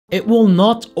It will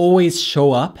not always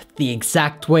show up the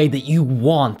exact way that you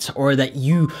want or that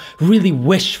you really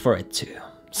wish for it to.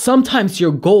 Sometimes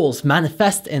your goals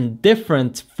manifest in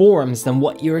different forms than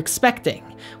what you're expecting.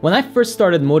 When I first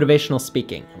started motivational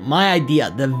speaking, my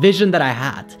idea, the vision that I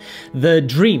had, the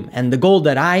dream and the goal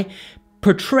that I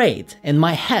portrayed in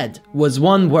my head was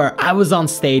one where I was on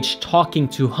stage talking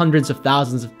to hundreds of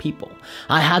thousands of people.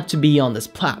 I had to be on this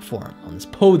platform, on this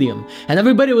podium, and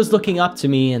everybody was looking up to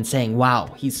me and saying,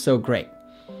 wow, he's so great.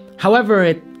 However,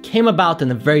 it came about in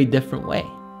a very different way.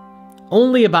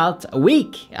 Only about a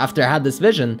week after I had this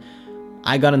vision,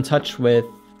 I got in touch with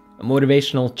a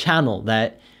motivational channel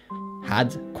that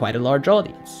had quite a large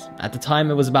audience. At the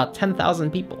time, it was about 10,000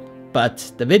 people.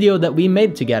 But the video that we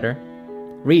made together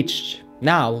reached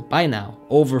by now,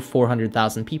 over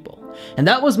 400,000 people. And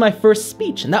that was my first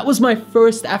speech, and that was my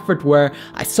first effort where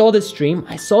I saw this dream,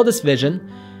 I saw this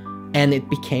vision, and it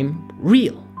became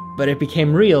real. But it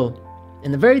became real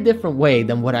in a very different way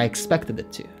than what I expected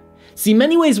it to. See, in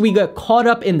many ways we got caught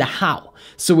up in the how.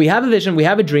 So we have a vision, we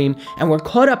have a dream, and we're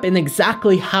caught up in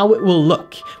exactly how it will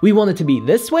look. We want it to be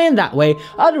this way and that way,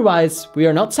 otherwise we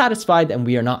are not satisfied and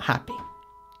we are not happy.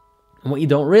 And what you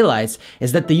don't realize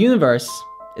is that the universe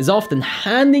is often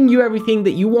handing you everything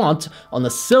that you want on a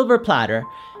silver platter,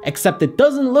 except it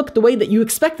doesn't look the way that you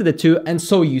expected it to, and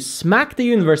so you smack the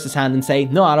universe's hand and say,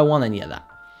 no, I don't want any of that.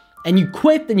 And you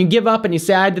quit and you give up and you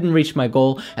say, I didn't reach my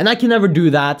goal and I can never do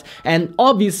that, and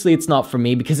obviously it's not for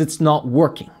me because it's not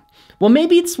working. Well,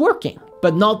 maybe it's working,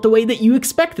 but not the way that you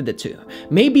expected it to.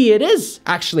 Maybe it is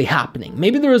actually happening.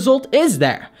 Maybe the result is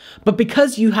there. But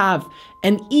because you have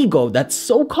an ego that's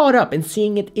so caught up in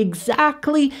seeing it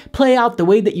exactly play out the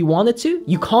way that you want it to,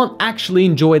 you can't actually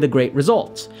enjoy the great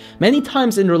results. Many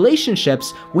times in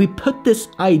relationships, we put this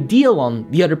ideal on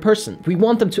the other person. We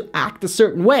want them to act a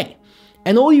certain way.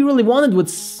 And all you really wanted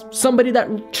was somebody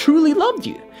that truly loved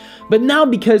you. But now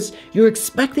because you're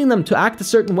expecting them to act a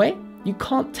certain way, you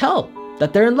can't tell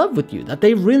that they're in love with you, that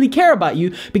they really care about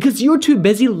you, because you're too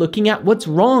busy looking at what's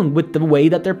wrong with the way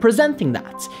that they're presenting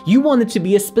that. You want it to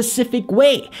be a specific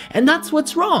way, and that's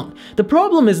what's wrong. The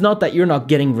problem is not that you're not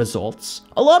getting results.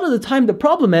 A lot of the time the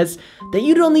problem is that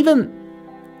you don't even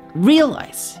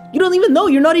realize, you don't even know,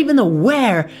 you're not even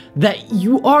aware that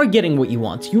you are getting what you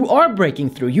want. You are breaking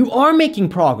through, you are making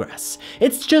progress.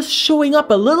 It's just showing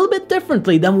up a little bit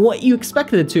differently than what you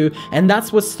expected it to, and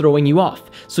that's what's throwing you off.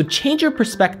 So change your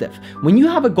perspective. When you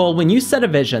have a goal, when you set a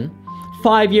vision,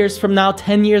 5 years from now,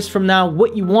 10 years from now,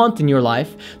 what you want in your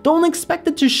life, don't expect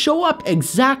it to show up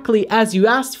exactly as you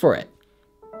asked for it.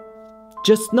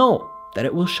 Just know that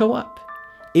it will show up.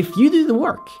 If you do the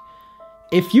work,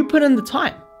 if you put in the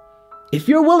time, if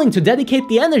you're willing to dedicate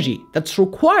the energy that's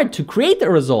required to create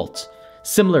a result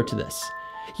similar to this,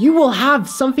 you will have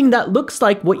something that looks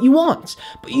like what you want.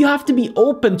 But you have to be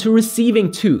open to receiving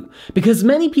too. Because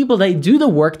many people, they do the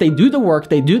work,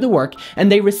 and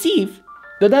they receive,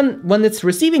 but then when it's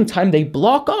receiving time, they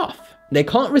block off. They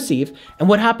can't receive, and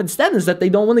what happens then is that they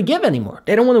don't want to give anymore.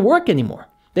 They don't want to work anymore.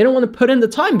 They don't want to put in the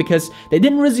time because they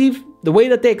didn't receive the way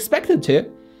that they expected to.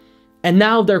 And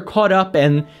now they're caught up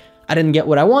in, I didn't get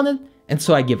what I wanted, and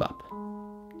so I give up.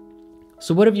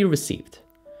 So what have you received?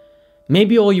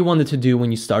 Maybe all you wanted to do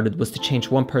when you started was to change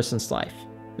one person's life.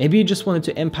 Maybe you just wanted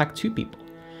to impact 2 people.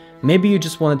 Maybe you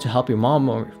just wanted to help your mom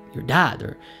or your dad,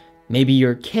 or maybe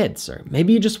your kids, or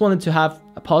maybe you just wanted to have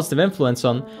a positive influence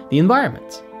on the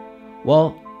environment.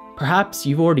 Well, perhaps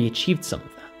you've already achieved some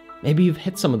of that. Maybe you've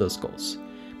hit some of those goals.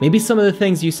 Maybe some of the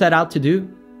things you set out to do,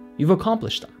 you've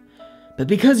accomplished them. But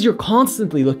because you're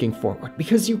constantly looking forward,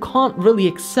 because you can't really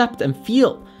accept and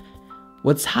feel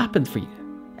what's happened for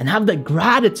you, and have that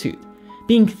gratitude,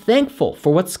 being thankful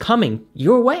for what's coming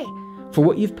your way, for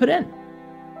what you've put in,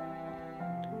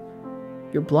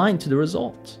 you're blind to the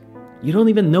result. You don't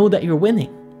even know that you're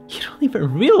winning. You don't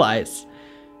even realize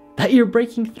that you're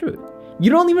breaking through.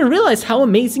 You don't even realize how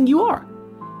amazing you are,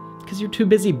 because you're too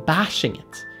busy bashing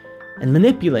it and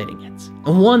manipulating it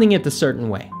and wanting it a certain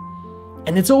way.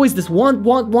 And it's always this want,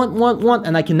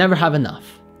 and I can never have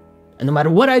enough. And no matter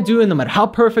what I do, and no matter how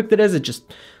perfect it is,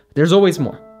 there's always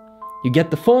more. You get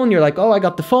the phone, you're like, oh, I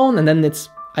got the phone, and then it's,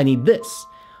 I need this.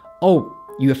 Oh,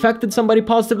 you affected somebody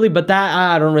positively, but that,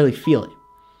 I don't really feel it.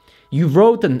 You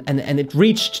wrote and it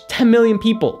reached 10 million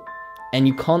people, and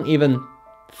you can't even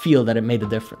feel that it made a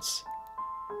difference.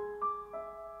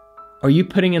 Are you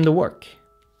putting in the work?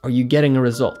 Are you getting a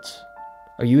result?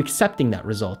 Are you accepting that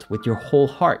result with your whole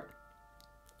heart?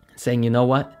 Saying, you know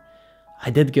what?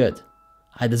 I did good.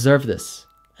 I deserve this.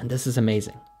 And this is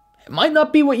amazing. It might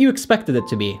not be what you expected it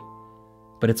to be,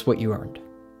 but it's what you earned.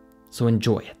 So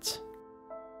enjoy it.